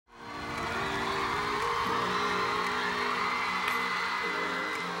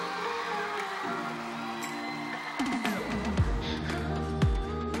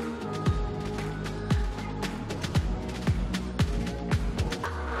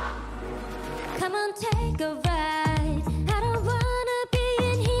Come on, take a ride. I don't wanna be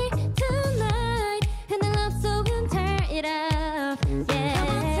in here tonight. And the love so can turn it up. Yeah. Come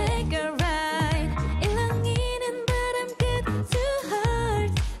on, take a ride. 일렁이는 바람 끝 to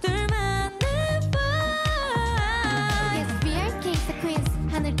heart. 둘만의 vibe. Yes, we are kings and queens.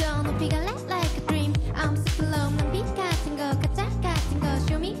 하늘도 높이가 like a dream. I'm so slow. 난 빛 같은 거, 가짜 같은 거.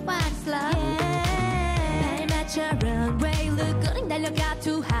 Show me what it's love. 발 맞춰 runway. 루꾸링 달려가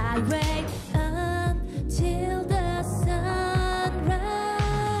to highway. Until the sunrise.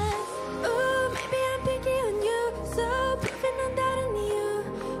 Ooh, maybe I'm picky on you. So perfect 난 다른 이유.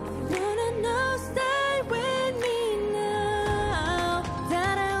 If you wanna know, stay with me now.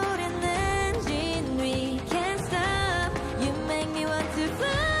 달아오른 engine, we can't stop. You make me want to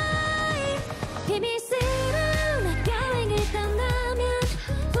fly. KBS로 나 여행을 떠나면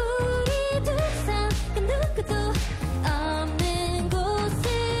우리 둘이서 그 누구도 없는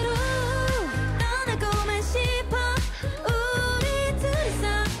곳으로 떠나고만 싶어. 우리 둘이서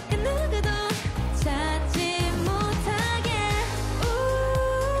그 누구도 찾지 못하게.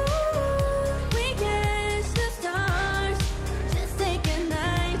 Ooh, we catch the stars. Just take a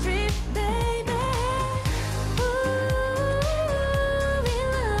night trip, baby. Ooh, we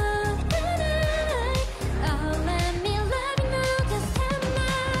love the night. Oh, let me love you now, just tell me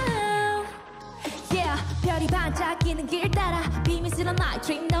now. Yeah, 별이 반짝이는 길 따라 비밀스러운 night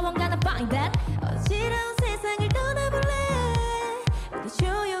trip. 너와